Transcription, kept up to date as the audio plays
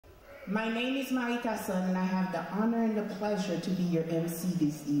My name is Marie Cassandre, and I have the honor and the pleasure to be your MC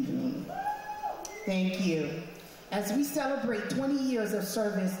this evening. Thank you. As we celebrate 20 years of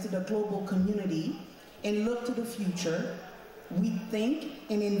service to the global community and look to the future, we thank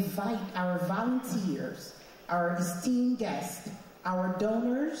and invite our volunteers, our esteemed guests, our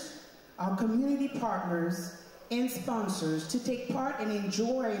donors, our community partners, and sponsors to take part and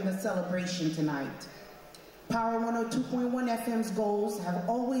enjoy the celebration tonight. Power 102.1 FM's goals have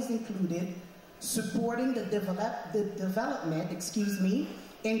always included supporting the development,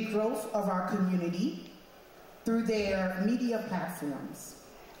 and growth of our community through their media platforms.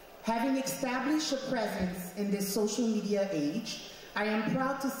 Having established a presence in this social media age, I am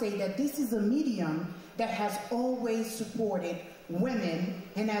proud to say that this is a medium that has always supported women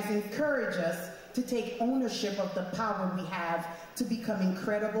and has encouraged us to take ownership of the power we have to become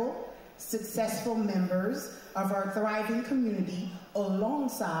incredible, successful members of our thriving community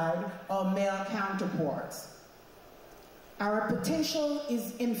alongside our male counterparts. Our potential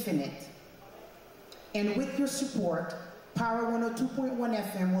is infinite, and with your support, Power 102.1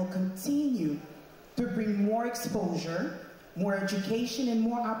 FM will continue to bring more exposure, more education, and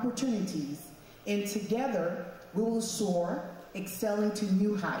more opportunities, and together we will soar, excelling to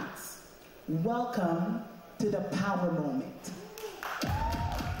new heights. Welcome to the Power Moment.